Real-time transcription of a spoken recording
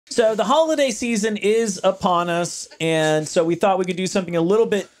So the holiday season is upon us, and so we thought we could do something a little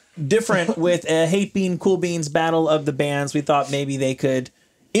bit different with a HateBean Cool Beans Battle of the Bands. We thought maybe they could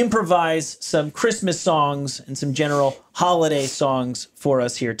improvise some Christmas songs and some general holiday songs for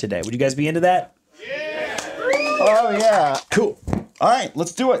us here today. Would you guys be into that? Yeah! Oh, yeah. Cool. All right,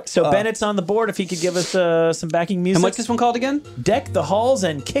 let's do it. So Bennett's on the board. If he could give us some backing music. And what's this one called again? Deck the Halls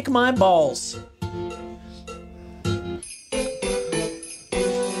and Kick My Balls.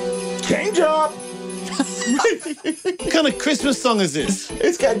 Change up. What kind of Christmas song is this?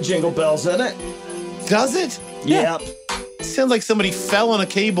 It's got jingle bells in it. Does it? Yep. It sounds like somebody fell on a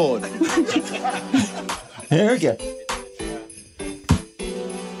keyboard. There we go.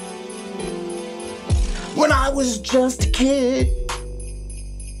 When I was just a kid,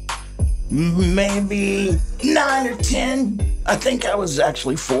 maybe 9 or 10, I think I was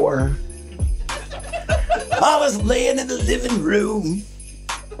actually 4. I was laying in the living room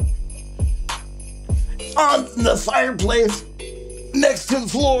on the fireplace next to the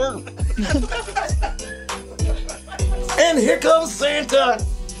floor. And here comes Santa.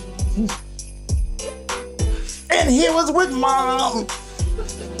 And he was with Mom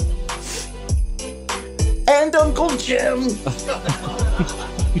and Uncle Jim.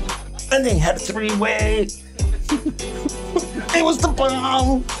 And they had a 3-way. It was the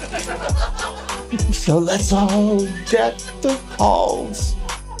bomb. So let's all deck the halls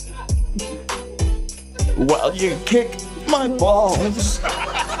while you kick my balls.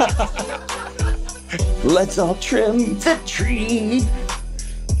 Let's all trim the tree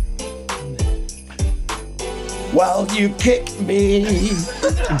while you kick me.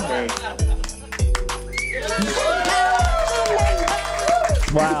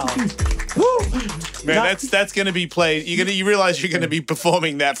 Wow. Man, that's going to be played. You realize you're going to be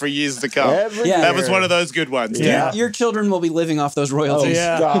performing that for years to come. Yeah. That was one of those good ones. Yeah. Your children will be living off those royalties.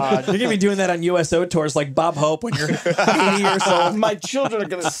 Yeah. God. You're going to be doing that on USO tours like Bob Hope when you're 80 years old. My children are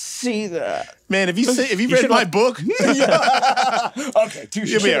going to see that. Man, have you read my book? Okay,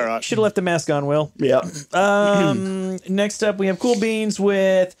 You'll be all right. Should have left the mask on, Will. Yeah. Next up, we have Cool Beans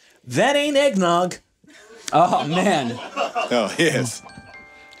with That Ain't Egg Nog. Oh, man. Oh, yes.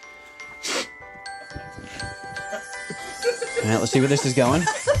 All right, let's see where this is going.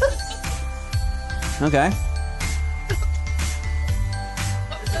 Okay.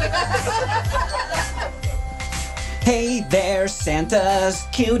 Hey there, Santa's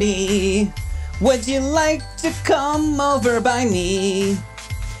cutie. Would you like to come over by me?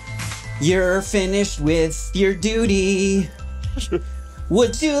 You're finished with your duty.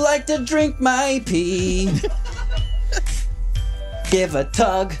 Would you like to drink my pee? Give a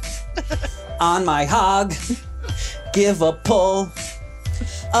tug on my hog. Give a pull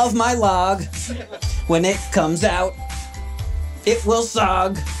of my log. When it comes out, it will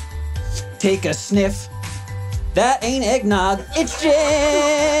sog. Take a sniff. That ain't eggnog, it's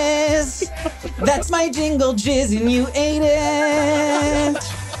jizz. That's my jingle jizz and you ate it.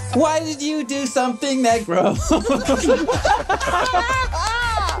 Why did you do something that grows? Man.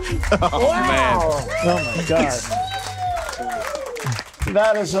 Oh, my God.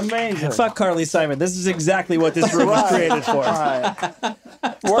 That is amazing. Fuck Carly Simon. This is exactly what this room was created for. All right.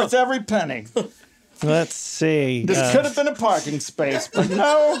 Worth every penny. Let's see. This could have been a parking space, but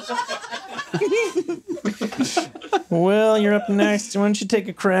no. Will, you're up next. Why don't you take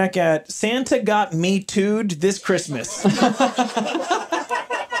a crack at Santa Got Me Too'd This Christmas?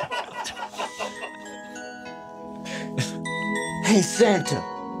 Hey, Santa.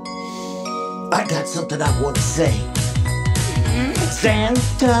 I got something I want to say.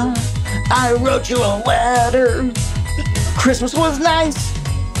 Santa, I wrote you a letter. Christmas was nice,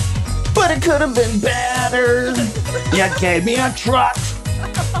 but it could have been better. You gave me a truck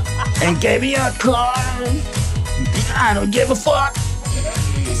and gave me a car. I don't give a fuck.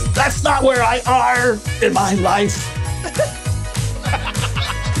 That's not where I are in my life.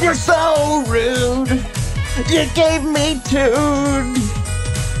 You're so rude. You gave me tood.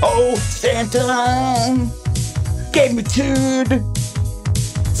 Oh, Santa gave me tood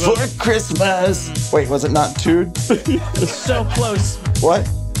for Christmas. Wait, was it not tood? So close. What?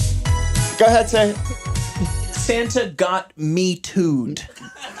 Go ahead, say it. Santa got me tooed.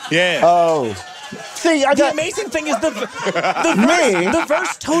 Yeah. Oh. See, I The got amazing thing is the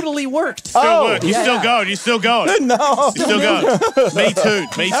verse totally worked. Still work. You're still going. You're still going. no. You're still going. Me too.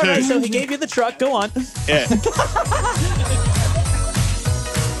 Me All right, too. so he gave you the truck. Go on. Yeah.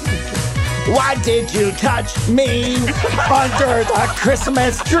 Why did you touch me under the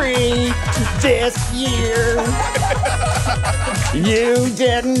Christmas tree this year? You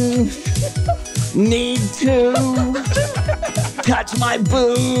didn't need to touch my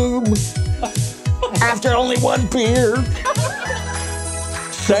boob after only one beer.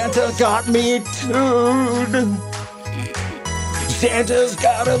 Santa got me tuned. Santa's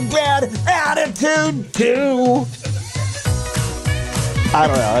got a bad attitude too. I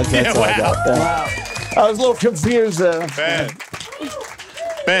don't know. That's all I got. Wow. I was a little confused there.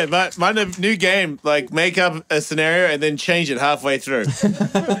 Man, my new game, like, make up a scenario and then change it halfway through.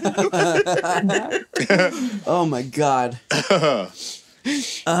 Oh my God.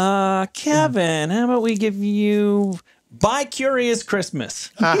 Kevin, how about we give you Bi-Curious Christmas?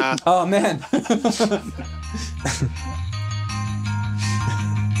 Oh man.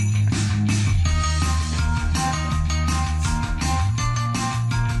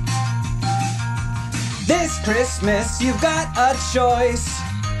 This Christmas, you've got a choice.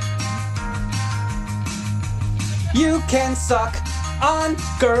 You can suck on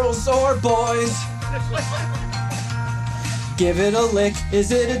girls or boys. Give it a lick.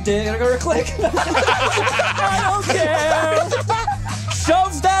 Is it a dick or a click? I don't care.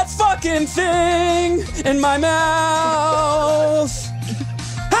 Shove that fucking thing in my mouth.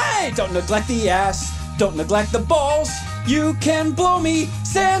 Hey, don't neglect the ass. Don't neglect the balls. You can blow me,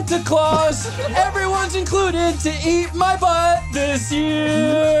 Santa Claus. Everyone's included to eat my butt this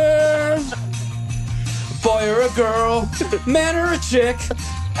year. Boy or a girl, man or a chick,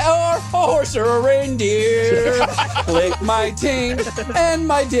 or a horse or a reindeer. Lick my ting and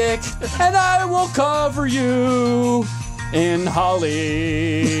my dick, and I will cover you in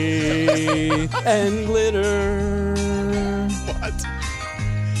holly and glitter. What?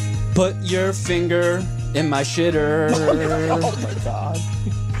 Put your finger in my shitter. Oh my God.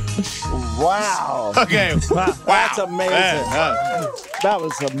 Wow. Okay. Wow. That's amazing. Man, That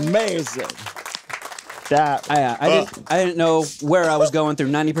was amazing. That. I didn't know where I was going through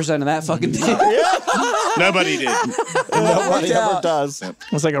 90% of that fucking thing. nobody did. Nobody ever does. It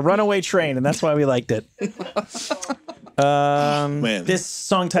was like a runaway train, and that's why we liked it. Man. This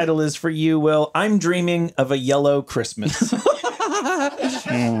song title is for you, Will. I'm dreaming of a yellow Christmas.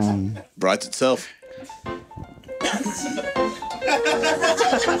 Writes itself.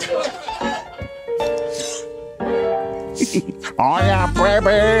 Oh yeah,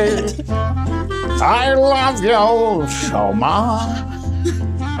 baby. I love you so much.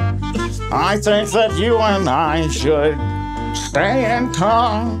 I think that you and I should stay in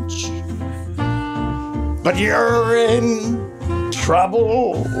touch. But you're in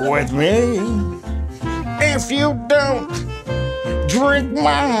trouble with me if you don't drink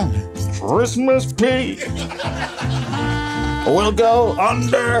my Christmas pee. We'll go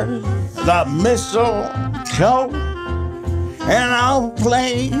under the mistletoe, and I'll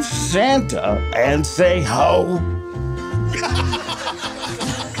play Santa and say ho.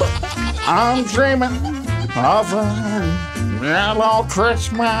 I'm dreaming of a yellow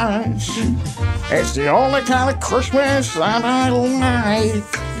Christmas. It's the only kind of Christmas that I like.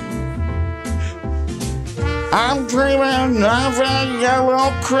 I'm dreaming of a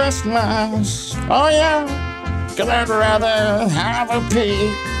yellow Christmas. Oh yeah, 'cause I'd rather have a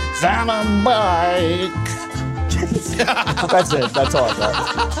pig than a bike. That's it. That's all I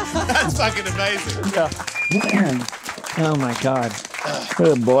got. That's fucking amazing. Man. Oh my God.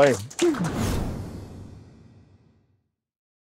 Good boy.